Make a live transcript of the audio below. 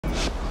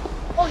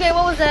Okay,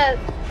 what was that?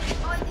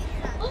 Oh, I did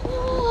hear that.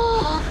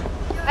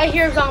 Oh, I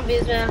hear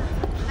zombies, man.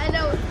 I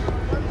know.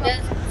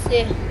 Let's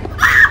see.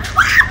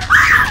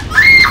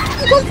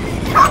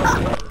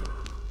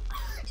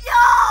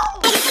 Yo!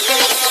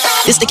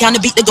 This the kind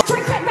of beat that go.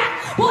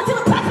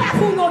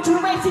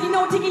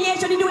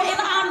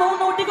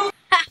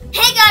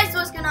 Hey guys,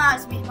 what's going on?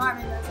 It's me,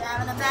 Marvin.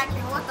 I'm back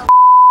here. What the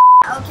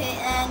Okay,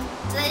 and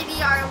today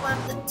we are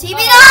with the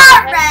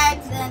TBR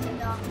Rags and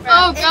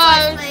oh it's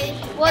god, Let's Play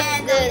what's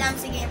and this? the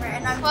MC Gamer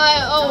and I'm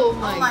oh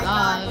my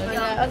god.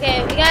 Yo.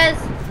 Okay, you guys.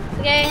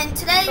 Okay. And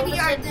today so we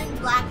are doing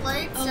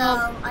Blacklight, so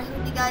I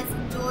hope you guys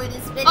enjoy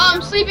this video.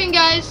 I'm sleeping,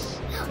 guys.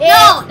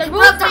 No, the you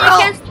rules broke say the you rule.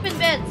 can't sleep in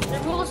beds. The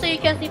rules say you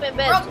can't sleep in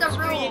beds. Broke the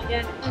Screw rule. you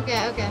again.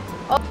 Okay.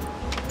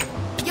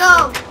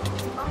 Yo.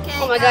 Okay.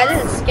 Oh my god,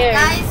 this is scary.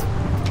 Guys,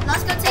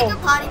 let's go take a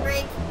potty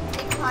break.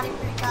 Take a potty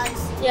break, guys.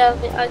 Yeah, I'm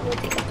gonna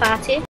take a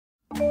party.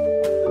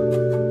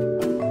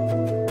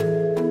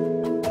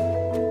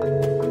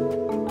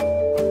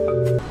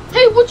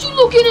 Hey, what you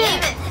looking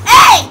at?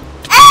 Hey!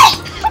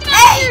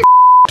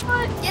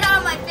 Get out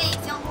of my face,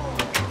 young bull.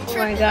 Oh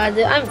my god,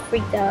 dude, I'm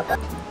freaked out.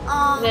 Okay,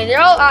 Okay, they're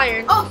all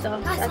iron. oh,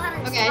 so guys, that's-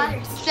 ladders, Okay,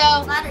 ladders,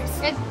 so ladders.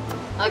 it's,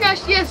 oh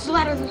gosh, yes,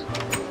 ladders.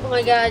 Oh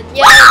my god,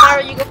 yeah,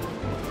 Mara, you go.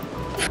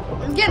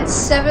 I'm getting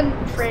 7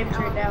 frames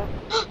right now.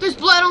 There's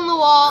blood on the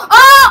wall.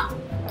 Oh!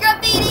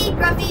 Graffiti!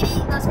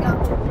 Let's go.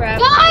 Crap.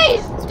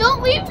 Guys,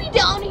 don't leave me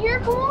down here.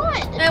 Come on.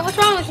 Hey, what's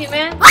wrong with you,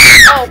 man?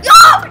 Oh! Yo,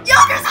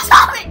 there's a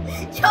zombie!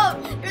 Yo,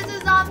 there's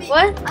a zombie.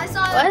 What? I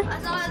saw What?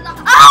 a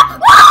zombie. Ah!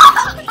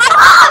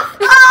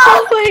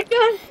 Oh my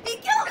god. He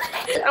killed me!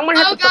 I'm gonna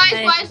have Oh to put guys,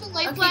 my... why is the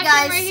light Okay, flashing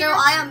guys, right so here?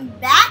 I am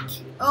back.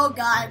 Oh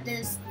god,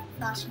 there's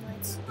flashing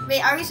lights.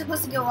 Wait, are we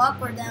supposed to go up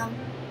or down?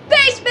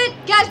 Basement!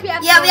 Guys, we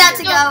have to Yeah, go we have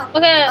to here. go.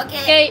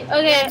 Okay.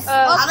 Yes.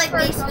 I No, like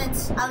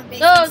basements.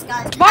 Mario,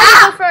 Guys.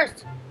 go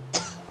first.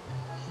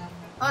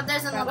 Oh,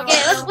 there's another Okay,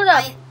 one. let's split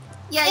up.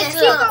 Yeah, Let's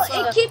split split up, up. split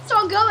It up. keeps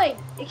on going.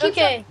 It keeps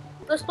Okay,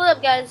 let's split up,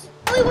 guys.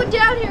 on. Only one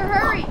down here,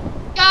 hurry.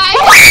 Guys,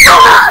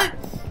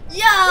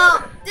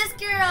 Yo, this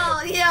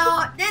girl,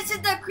 this is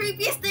the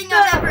creepiest thing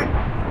I've ever.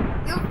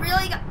 You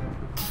really got.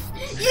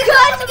 You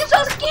Guys, I'm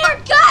so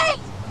scared, guys!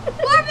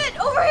 Marvin,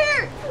 over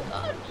here!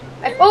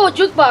 Oh,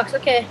 jukebox.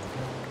 Okay.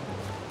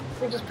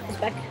 Let me just put this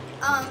back.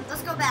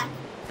 Let's go back.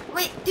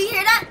 Wait, do you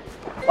hear that?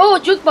 Oh,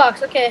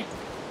 jukebox. Okay.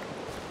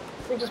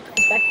 Let me just put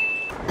this back.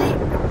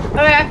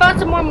 Alright, I found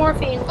some more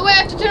morphine. oh wait, I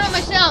have to turn on my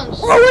sounds.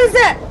 Oh, what is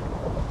that?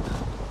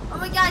 Oh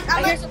my god,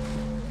 I hear some...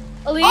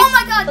 Elise? Oh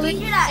my god, do Elise? you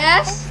hear that?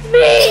 Yes? Do you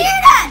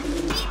hear that?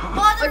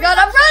 Oh my god,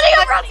 I'm running!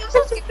 I'm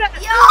so scared.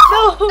 Yo!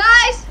 No!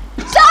 Guys!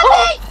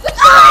 Zombie!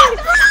 Ah!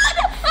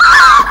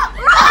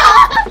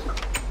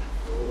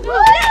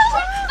 Run!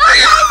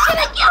 It's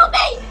gonna kill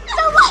me!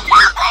 Someone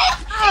help me!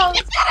 Oh.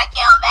 It's gonna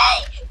kill me!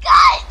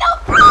 Guys,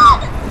 don't run!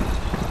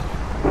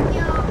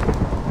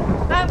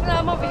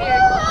 I'm over here. Yo!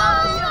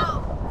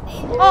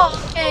 Oh,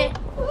 okay.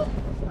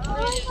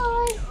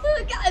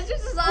 Guys,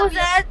 there's a What was zombie.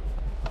 that?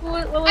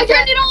 What was I turned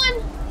that? it on.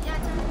 Yeah,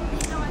 turn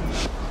it on.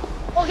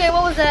 Okay,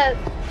 what was that? Oh,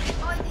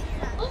 I did hear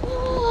that.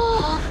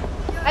 Oh,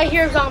 I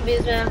hear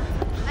zombies, man.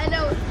 I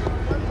know.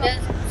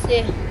 Let's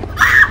see.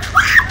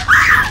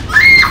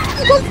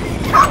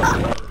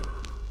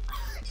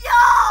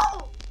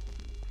 Yo!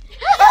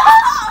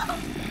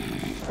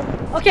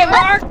 Okay,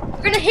 Mark,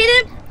 we're gonna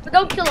hit him, but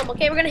don't kill him.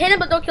 Okay, we're gonna hit him,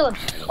 but don't kill him.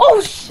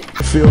 Oh shit!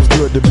 Feels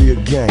good to be a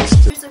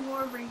gangster. There's like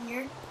more over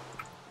here.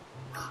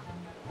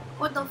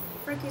 What the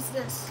frick is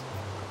this?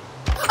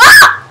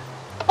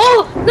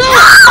 Oh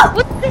no!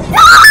 What's this?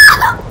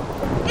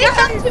 It's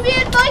up to me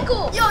and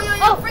Michael! Yo,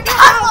 Oh. freaking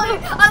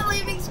I'm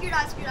leaving. Screw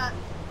that.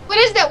 what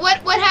is that?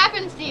 What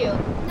happens to you?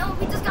 No,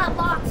 we just got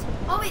locked.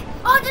 Oh wait.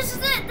 Oh, this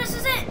is it.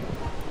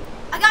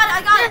 I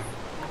got it.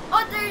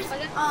 Oh, there's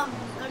okay,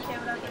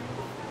 whatever.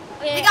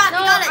 Okay, We got it.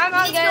 I'm We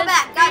out, need to go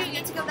back, guys. We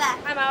need to go back.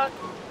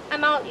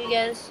 I'm out, you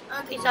guys.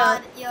 Okay, Peace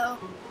God, out. yo,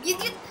 you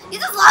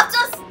just locked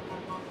us.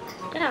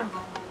 Yeah.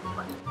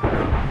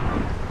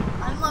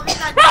 I'm loving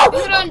that.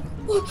 Put it on.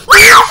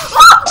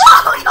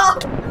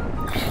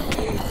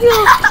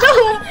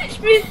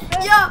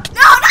 Yo,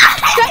 no.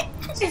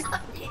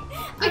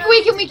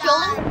 Wait, can we kill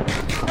him? We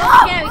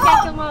can't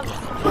kill him off.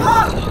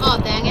 Oh,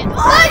 dang it.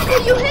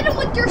 Michael, you hit him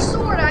with your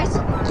sword. So, I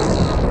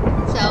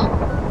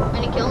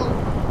didn't kill him.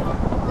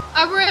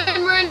 We're in.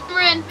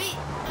 Wait,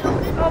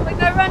 Oh my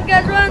god, run,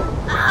 guys, run!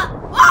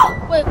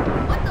 whoa! Wait,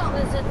 What the?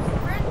 what is it?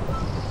 Frick?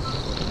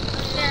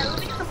 Yeah, let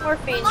me get some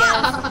morphine,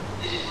 guys.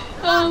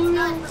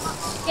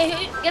 Guys,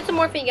 Okay, get some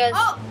morphine, guys.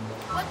 oh,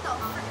 what the?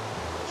 Frick?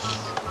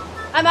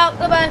 I'm out,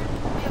 goodbye.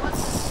 Wait,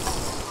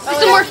 what's? Get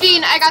some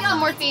morphine. I got some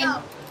morphine. Let's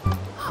go.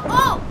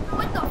 Oh,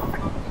 what the?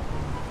 Frick?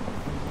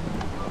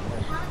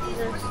 How do these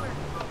work?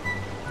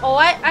 Oh,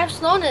 I have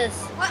slowness.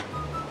 What?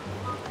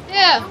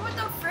 Yeah. What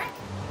the frick?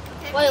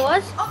 Okay, Wait,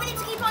 what? Oh, we need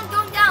to keep on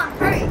going down.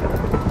 Hurry.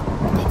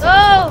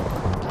 Oh!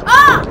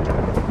 Ah!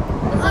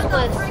 What's What this the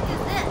place? frick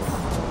is this?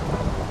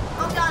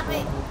 Oh god,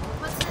 wait.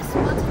 What's this?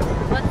 What's it?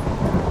 What?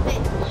 Wait.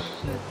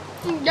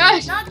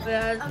 Guys. Not God,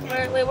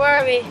 okay. where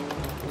are we?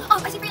 Oh,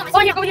 I see freedom. I see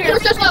Over here, freedom. over here.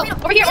 So slow.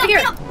 Over here, over here.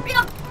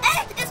 Freedom.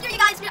 Hey, it's here, you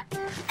guys. Wait,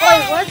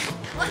 Hey. what?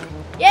 What?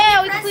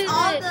 Yeah, we Press completed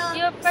all it. the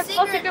You have pressed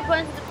all secret- secret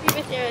buttons in the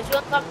previous areas. You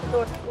unlocked the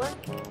door. What?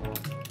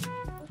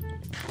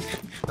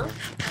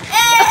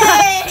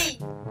 Hey.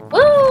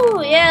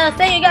 Woo! Yeah,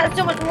 thank you guys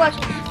so much for watching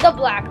the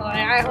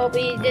Blacklight. I hope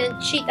we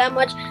didn't cheat that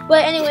much.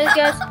 But anyways,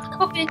 guys,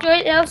 hope you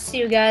enjoyed, and I'll see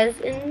you guys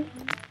in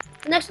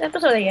the next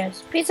episode, I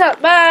guess. Peace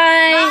out.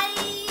 Bye.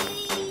 Bye.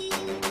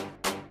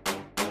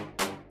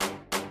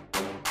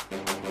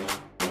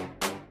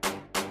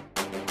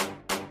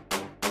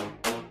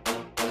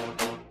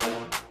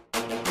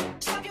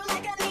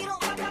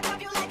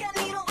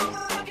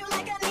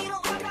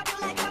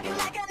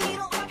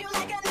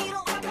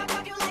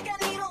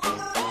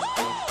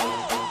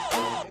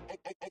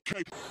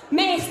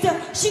 Master,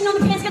 she on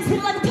the pants, got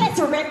spit like a pants.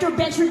 Director,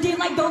 bench, her deal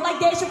like, don't like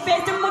dash, your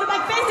faster,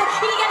 motorbike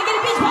faster.